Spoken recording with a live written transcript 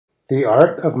The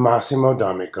art of Massimo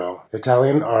Damico,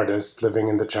 Italian artist living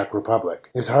in the Czech Republic,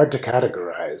 is hard to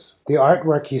categorize. The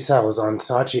artwork he sells on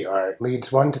Saatchi Art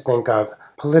leads one to think of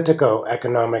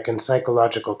politico-economic and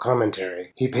psychological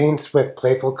commentary. He paints with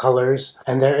playful colors,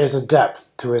 and there is a depth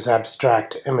to his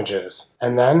abstract images.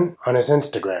 And then, on his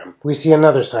Instagram, we see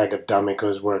another side of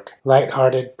D'Amico's work,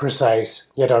 light-hearted,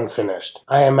 precise, yet unfinished.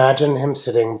 I imagine him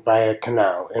sitting by a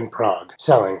canal in Prague,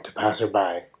 selling to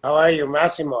passerby. How are you,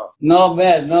 Massimo? Not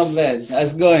bad, not bad.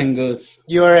 That's going good.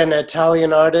 You're an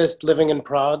Italian artist living in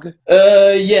Prague?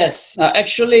 Yes.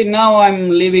 Actually, now I'm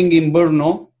living in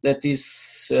Brno. That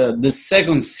is the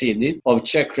second city of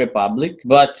Czech Republic.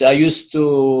 But I used to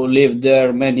live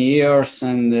there many years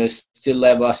and still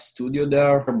have a studio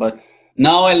there. But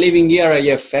now I'm living here. I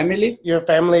have family. Your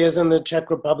family is in the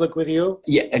Czech Republic with you?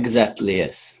 Yeah, exactly,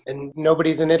 yes. And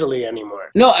nobody's in Italy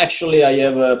anymore? No, actually, I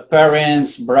have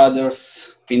parents,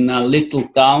 brothers in a little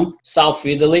town, South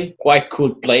Italy, quite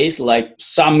cool place, like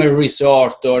summer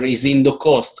resort or is in the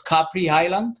coast. Capri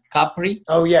Island, Capri.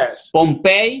 Oh, yes.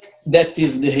 Pompeii, that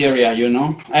is the area, you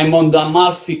know. I'm on the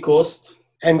Amalfi coast.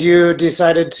 And you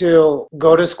decided to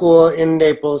go to school in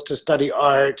Naples to study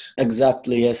art?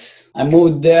 Exactly, yes. I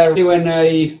moved there when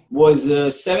I was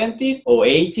 17 or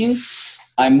 18.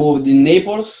 I moved in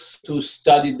Naples to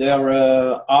study their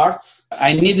arts.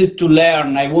 I needed to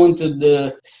learn. I wanted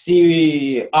to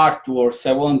see artworks.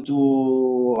 I want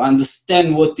to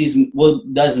understand what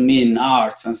does mean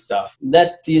art and stuff.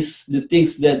 That is the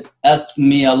things that helped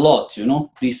me a lot, you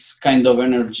know, this kind of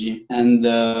energy and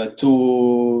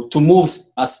to move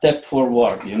a step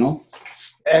forward, you know.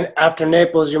 And after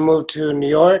Naples, you moved to New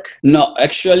York? No,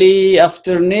 actually,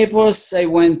 after Naples, I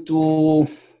went to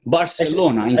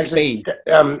Barcelona in Spain.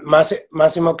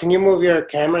 Massimo, can you move your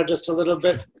camera just a little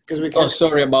bit? Because we can. Oh,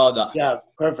 sorry about that. Yeah,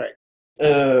 perfect.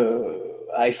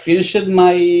 I finished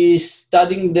my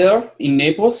studying there in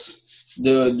Naples,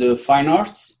 the fine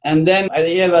arts, and then I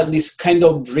have this kind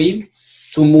of dream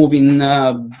to move in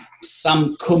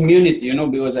some community, you know,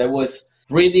 because I was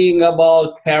reading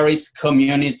about Paris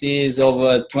communities of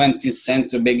 20th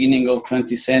century, beginning of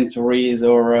 20th centuries,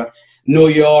 or New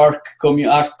York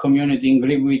art community in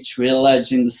Greenwich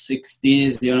Village in the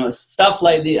 60s, you know, stuff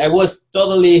like this. I was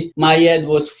totally, my head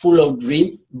was full of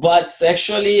dreams, but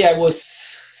actually I was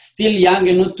still young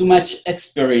and not too much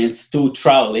experience to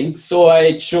traveling. So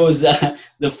I chose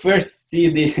the first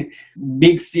city,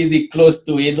 big city close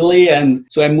to Italy. And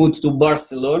so I moved to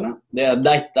Barcelona. At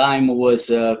that time was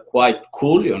quite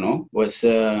cool, you know, was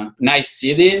a nice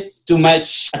city, too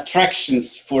much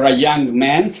attractions for a young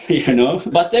man, you know.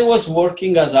 But I was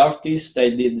working as artist. I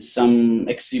did some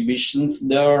exhibitions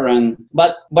there.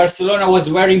 But Barcelona was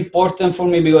very important for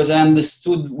me because I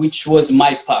understood which was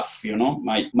my path, you know,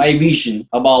 my vision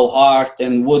about art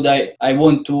and what I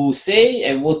want to say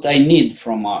and what I need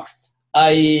from art.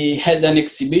 I had an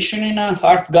exhibition in an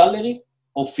art gallery,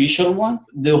 official one.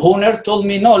 The owner told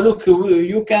me, no, look,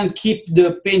 you can keep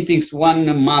the paintings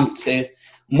 1 month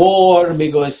more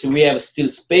because we have still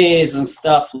space and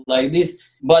stuff like this.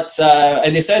 But I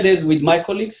decided with my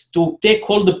colleagues to take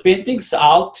all the paintings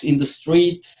out in the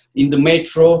street, in the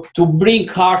metro, to bring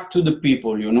art to the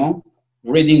people, you know.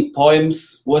 Reading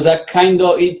poems was a kind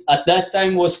of, it at that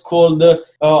time was called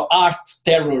art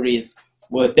terrorism.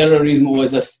 Well, terrorism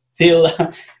was a still,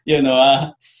 you know,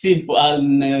 a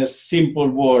simple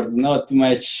word, not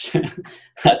much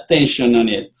attention on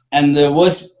it. And it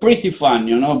was pretty fun,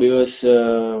 you know, because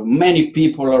many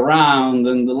people around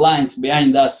and the lines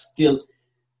behind us still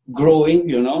growing,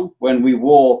 you know, when we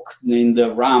walk in the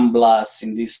Ramblas,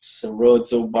 in these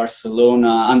roads of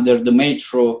Barcelona, under the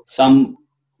metro, some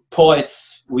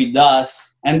poets with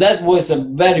us, and that was a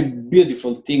very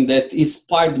beautiful thing that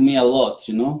inspired me a lot,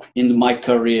 you know, in my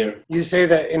career. You say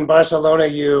that in Barcelona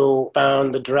you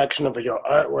found the direction of your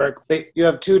artwork, but you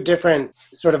have two different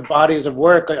sort of bodies of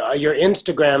work. Your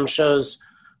Instagram shows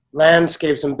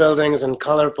landscapes and buildings and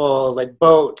colorful like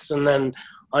boats, and then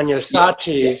on your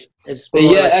Saatchi, it's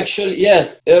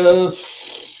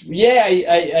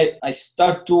I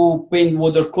start to paint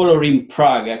watercolor in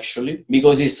Prague actually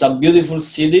because it's a beautiful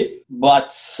city,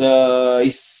 but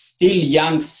it's still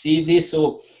young city.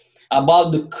 So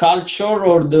about the culture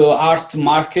or the art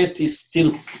market is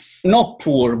still not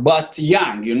poor, but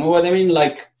young. You know what I mean?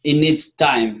 Like in its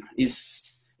time,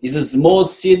 is It's a small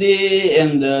city,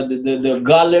 and the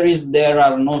galleries there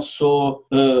are not so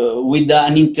with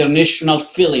an international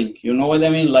feeling. You know what I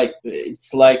mean? Like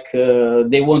it's like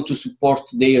they want to support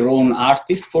their own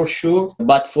artists for sure,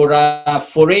 but for a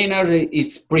foreigner,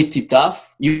 it's pretty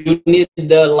tough. You need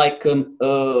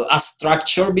a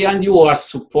structure behind you, or a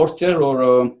supporter,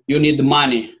 or you need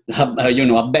money. You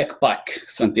know, a backpack,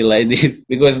 something like this,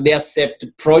 because they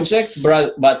accept project,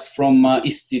 but from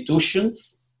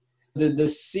institutions. The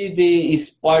city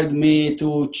inspired me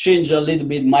to change a little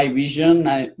bit my vision,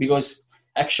 because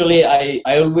actually I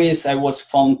was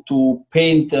found to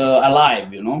paint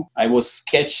alive, you know. I was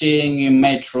sketching in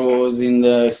metros, in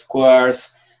the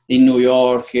squares, in New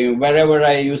York, wherever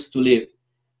I used to live.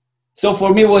 So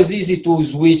for me, it was easy to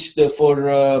switch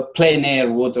for plein air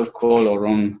watercolor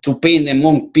on to paint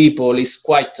among people. Is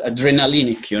quite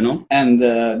adrenalinic, you know, and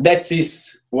that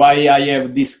is why I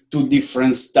have these two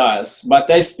different styles. But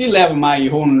I still have my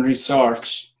own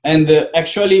research. And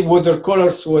actually,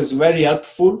 watercolors was very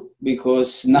helpful,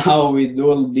 because now with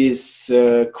all these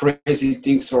crazy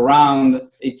things around,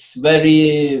 it's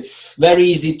very, very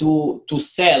easy to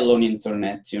sell on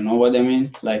internet. You know what I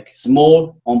mean? Like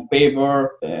small on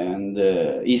paper and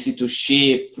easy to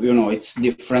ship. You know, it's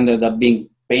different than a big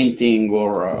painting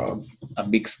or a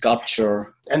big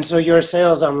sculpture. And so your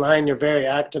sales online, you're very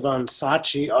active on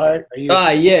Saatchi art. Are you?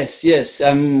 Yes.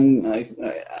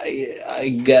 I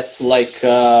get like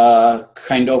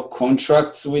kind of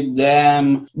contracts with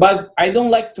them, but I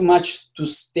don't like too much to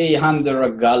stay under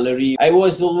a gallery. I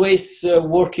was always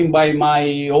working by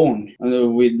my own,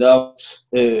 without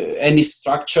any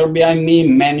structure behind me,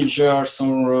 managers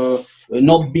or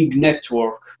no big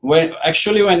network. When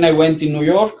I went in New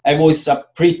York, I was a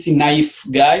pretty naive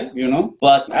guy, you know,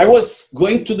 but I was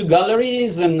going to the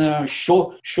galleries and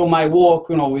show my work,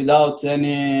 you know, without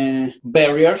any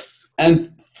barriers.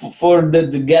 And for the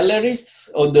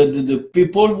gallerists or the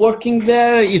people working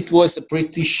there, it was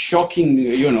pretty shocking,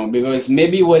 you know, because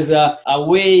maybe it was a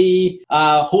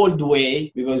old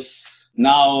way, because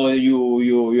now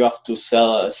you have to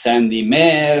send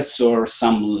emails or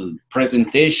some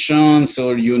presentations,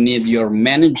 or you need your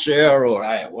manager or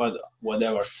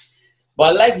whatever.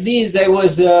 But like this, I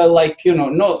was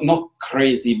not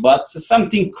crazy, but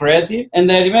something creative.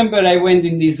 And I remember I went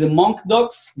in this Monk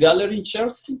Dogs gallery in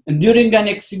Chelsea, and during an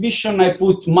exhibition, I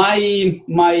put my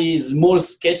small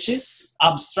sketches,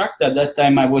 abstract. At that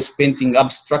time, I was painting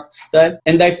abstract style,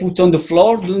 and I put on the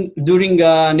floor during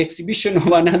an exhibition of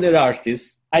another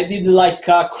artist. I did like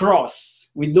a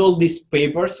cross with all these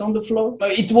papers on the floor.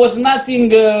 It was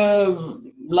nothing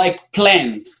like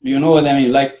planned, you know what I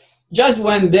mean? Like, just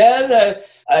went there.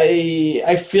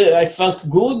 I felt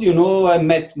good, you know. I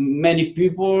met many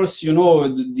people. You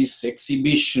know, this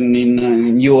exhibition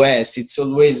in US, it's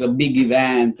always a big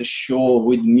event, a show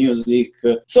with music.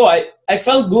 So I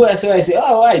felt good. So I said,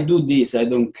 oh, I do this. I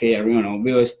don't care, you know.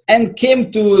 And came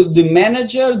to the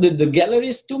manager, the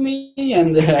gallerist to me,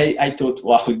 and I thought,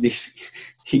 wow,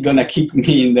 he gonna kick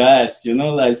me in the ass, you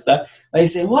know, like stuff. I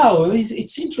say, wow,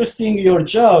 it's interesting, your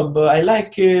job. I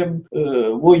like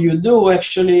what you do,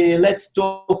 actually. Let's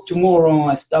talk tomorrow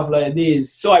and stuff like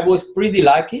this. So I was pretty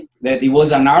lucky that he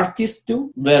was an artist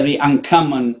too, very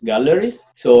uncommon gallerist.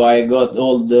 So I got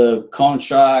all the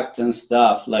contract and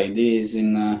stuff like this.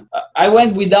 And I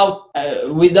went without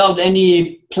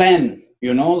any plan,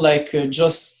 you know, like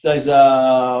just as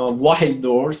a wild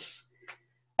horse.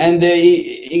 And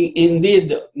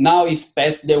indeed, now he's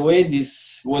passed away.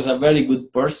 This was a very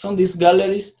good person, this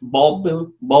gallerist,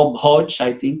 Bob Hodge,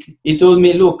 I think. He told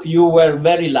me, look, you were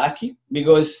very lucky,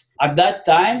 because at that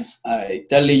time, I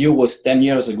tell you, was 10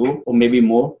 years ago, or maybe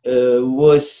more,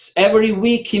 was every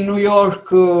week in New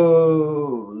York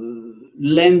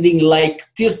landing like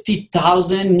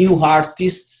 30,000 new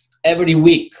artists every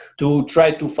week to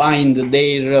try to find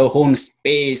their own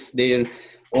space, their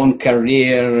own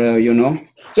career, you know.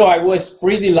 So I was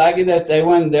pretty lucky that I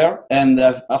went there, and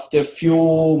after a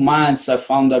few months I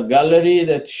found a gallery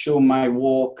that showed my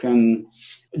work, and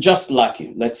just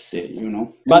lucky, let's say, you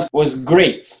know. But it was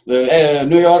great.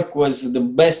 New York was the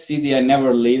best city I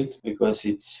never lived, because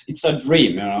it's a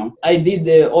dream, you know. I did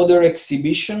the other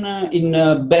exhibition in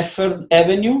Bedford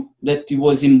Avenue, that it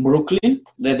was in Brooklyn,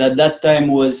 that at that time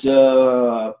was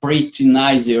a pretty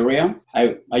nice area.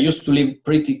 I used to live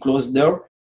pretty close there.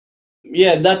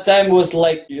 Yeah, that time was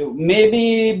like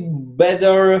maybe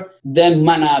better than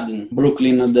Manhattan.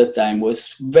 Brooklyn at that time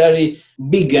was very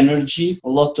big energy, a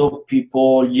lot of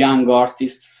people, young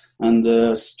artists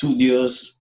and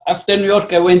studios. After New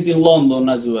York, I went in London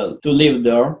as well to live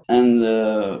there, and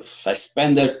I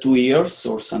spent there 2 years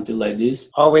or something like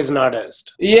this. Always an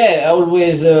artist. Yeah, I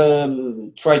always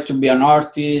try to be an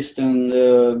artist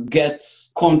and get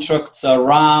contracts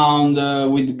around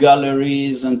with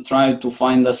galleries and try to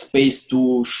find a space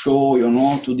to show,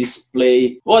 to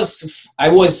display. I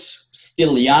was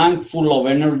still young, full of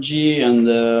energy, and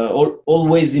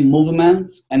always in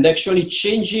movement. And actually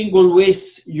changing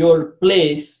always your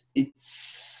place,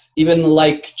 it's even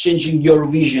like changing your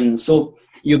vision. So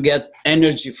you get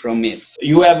energy from it.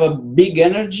 You have a big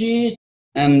energy,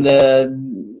 and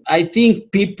I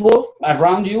think people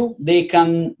around you, they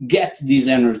can get this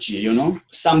energy,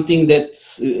 something that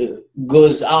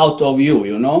goes out of you,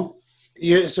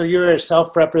 So you're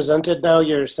self-represented now?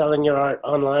 You're selling your art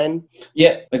online?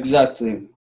 Yeah, exactly.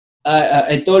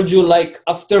 I told you, like,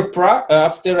 after Prague,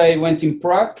 after I went in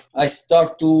Prague, I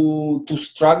start to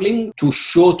struggling to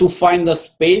find a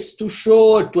space to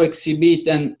show, to exhibit,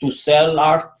 and to sell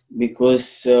art,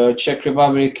 because Czech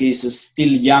Republic is a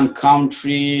still young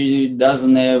country,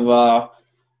 doesn't have a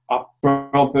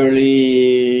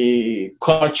properly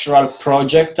cultural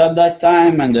project at that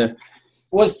time, and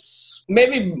was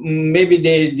maybe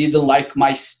they didn't like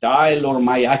my style or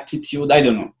my attitude, I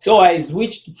don't know. So I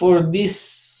switched for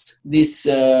this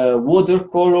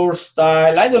watercolor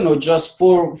style, I don't know, just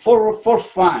for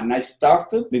fun. I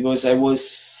started because I was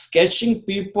sketching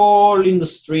people in the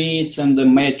streets and the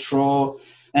metro,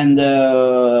 and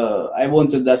I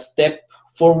wanted a step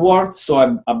forward,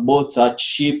 so I bought a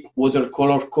cheap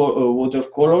watercolor,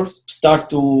 start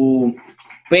to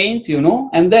paint,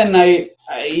 and then I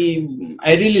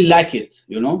really like it,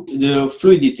 the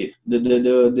fluidity,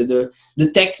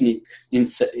 the technique in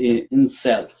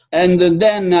itself. And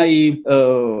then I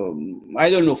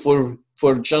don't know, for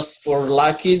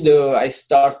lucky, I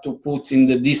start to put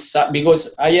in this,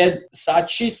 because I had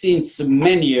Saatchi since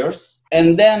many years,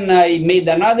 and then I made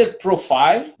another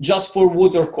profile just for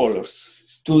watercolors.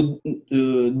 To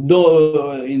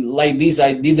do like this,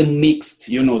 I didn't mix,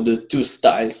 the two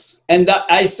styles, and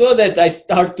I saw that I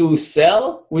start to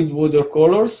sell with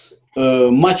watercolors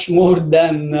much more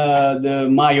than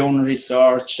my own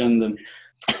research, and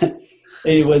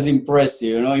it was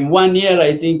impressive. In 1 year,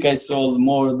 I think I sold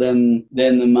more than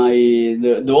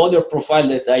the other profile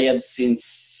that I had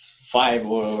since 5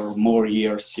 or more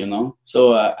years.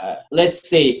 So let's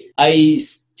say I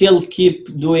still keep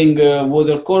doing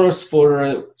watercolors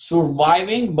for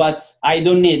surviving, but I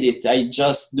don't need it. I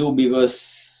just do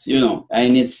because, I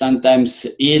need sometimes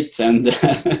eat and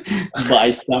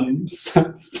buy some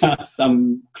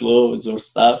clothes or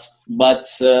stuff. But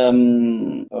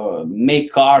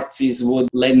make art is what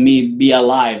let me be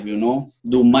alive,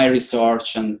 do my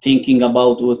research and thinking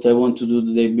about what I want to do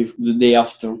the day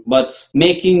after. But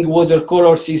making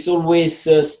watercolors is always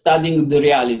studying the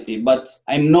reality, but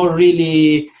I'm not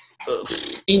really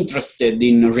interested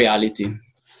in reality.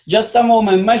 Just a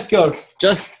moment, Melchior.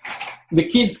 Just the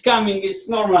kids coming, it's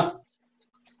normal.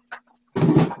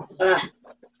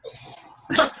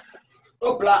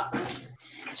 Opla.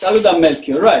 Saluta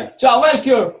Melchior, right? Ciao,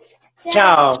 Melchior.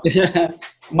 Ciao.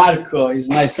 Marco is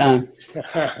my son,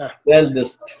 the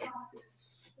eldest.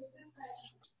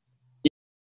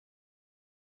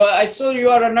 I saw you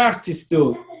are an artist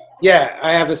too. Yeah,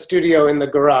 I have a studio in the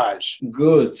garage.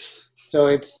 Good. So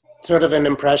it's sort of an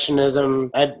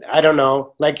impressionism. I don't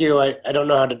know. Like you, I don't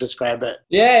know how to describe it.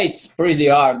 Yeah, it's pretty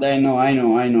hard. I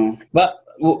know. But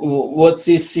what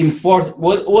is important,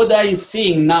 what I'm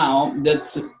seeing now,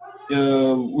 that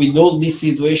with all this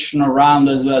situation around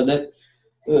as well, that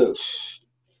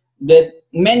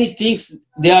many things,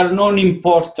 they are not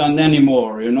important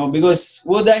anymore, because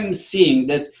what I'm seeing,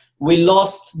 that we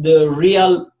lost the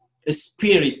real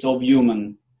spirit of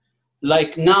human.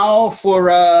 Like now for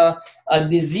a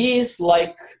disease,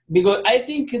 like, because I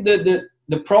think the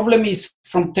problem is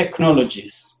from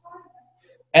technologies,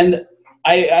 and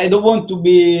I don't want to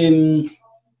be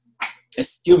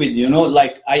stupid,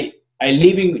 like I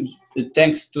living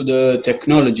thanks to the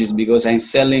technologies, because I'm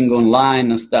selling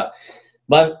online and stuff.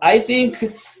 But I think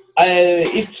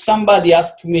if somebody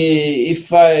asked me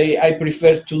if I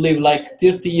prefer to live like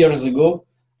 30 years ago,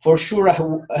 for sure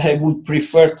I would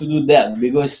prefer to do that,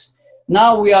 because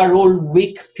now we are all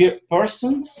weak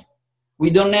persons. We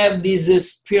don't have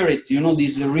this spirit,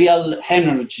 this real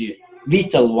energy,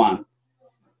 vital one,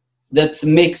 that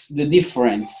makes the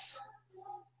difference.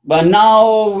 But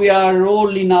now we are all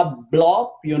in a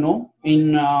blob,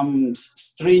 in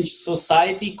strange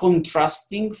society,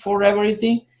 contrasting for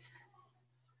everything.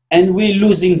 And we're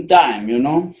losing time,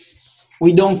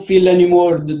 We don't feel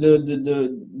anymore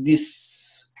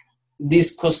this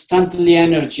this constantly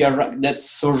energy that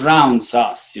surrounds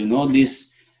us, you know,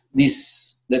 this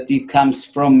that it comes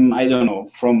from, I don't know,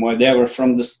 from whatever,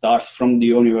 from the stars, from the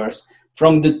universe,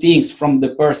 from the things, from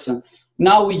the person.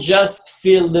 Now we just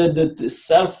feel the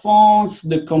cell phones,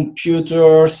 the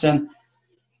computers, and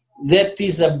that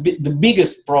is the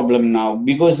biggest problem now,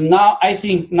 because now I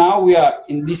think now we are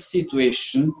in this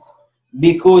situation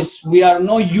because we are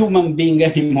no human being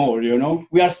anymore, you know,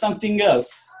 we are something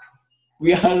else.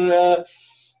 We are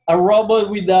a robot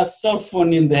with a cell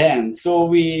phone in the hand. So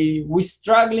we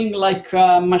struggling like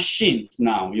machines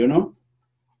now, you know.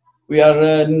 We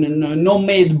are not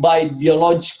made by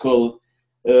biological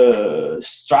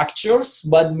structures,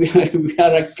 but we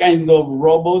are a kind of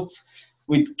robots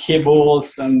with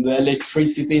cables and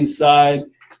electricity inside.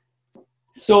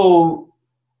 So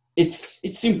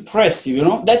it's impressive, you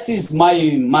know. That is my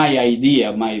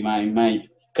idea. My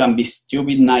can be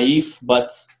stupid, naive,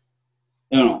 but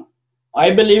you know,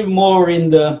 I believe more in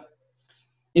the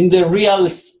real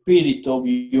spirit of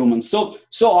humans.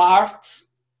 So art.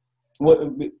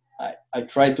 I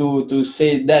try to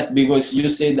say that because you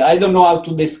said I don't know how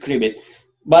to describe it,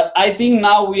 but I think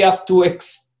now we have to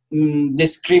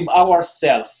describe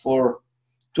ourselves or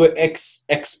to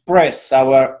express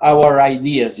our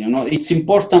ideas. You know, it's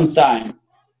important time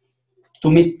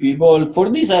to meet people. For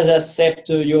this, I accept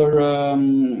your.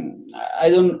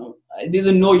 I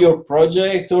didn't know your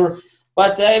project,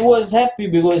 but I was happy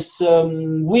because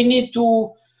we need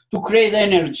to create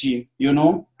energy, you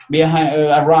know, behind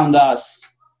around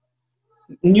us.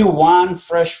 New one,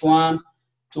 fresh one,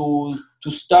 to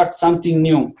start something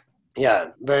new. Yeah,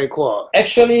 very cool.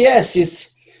 Actually, yes,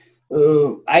 it's.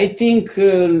 I think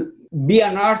be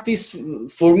an artist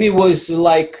for me was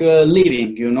like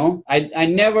living. You know, I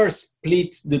never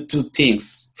split the two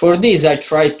things. For this, I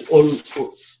tried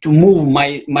to move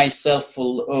myself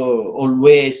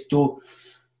always to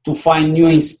find new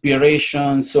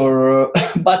inspirations, or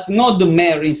but not the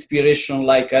mere inspiration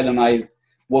like I don't know. I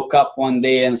woke up one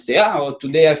day and say, well,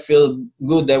 today I feel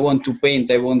good, I want to paint,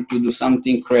 I want to do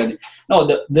something creative. No,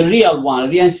 the real one,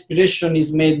 real inspiration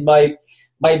is made by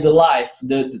the life,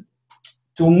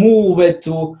 to move it,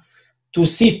 to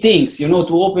see things, you know,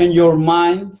 to open your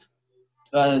mind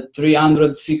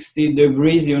 360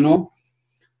 degrees, you know.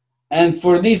 And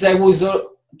for this, I was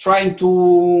trying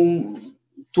to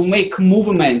make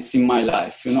movements in my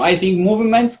life. You know, I think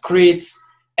movements creates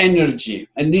energy,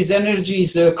 and this energy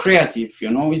is creative.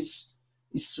 You know, it's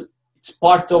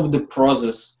part of the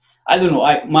process. I don't know.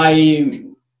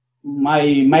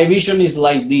 My vision is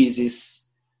like this: is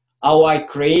how I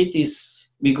create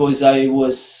is because I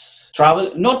was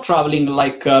not traveling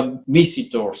like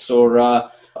visitors or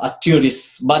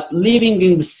tourists, but living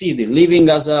in the city, living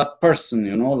as a person,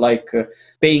 you know, like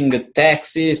paying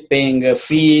taxes, paying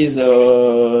fees,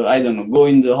 I don't know,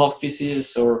 going to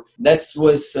offices, or that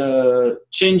was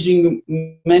changing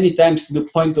many times the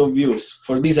point of views.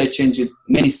 For this, I changed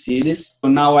many cities. So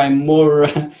now I'm more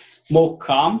more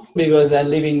calm because I'm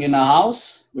living in a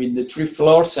house with the 3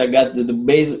 floors. I got the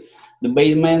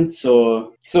basement.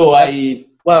 So I.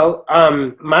 Well,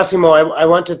 Massimo, I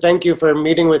want to thank you for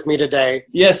meeting with me today.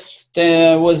 Yes,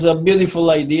 it was a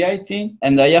beautiful idea, I think,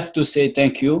 and I have to say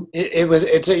thank you.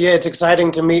 It's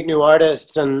exciting to meet new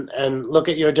artists and look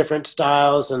at your different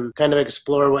styles and kind of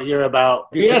explore what you're about.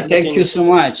 Thank you so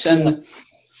much. And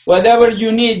whatever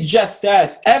you need, just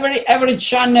ask. Every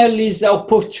channel is an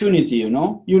opportunity, you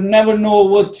know. You never know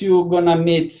what you're gonna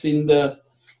meet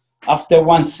after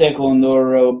 1 second,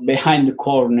 or behind the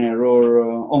corner, or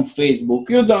on Facebook.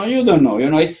 You don't know. You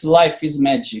know, life is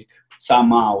magic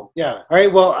somehow. Yeah. All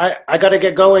right. Well, I got to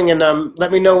get going, and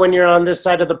let me know when you're on this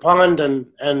side of the pond,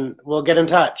 and we'll get in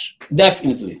touch.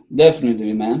 Definitely,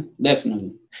 man.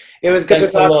 Definitely. It was good to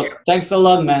talk to you. Thanks a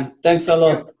lot, man. Thanks a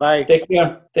lot. Bye. Take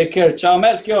care. Ciao,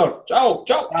 Melchior. Ciao.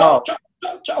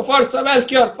 Forza,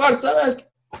 Melchior.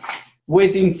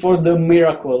 Waiting for the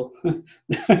miracle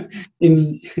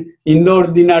in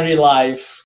ordinary life.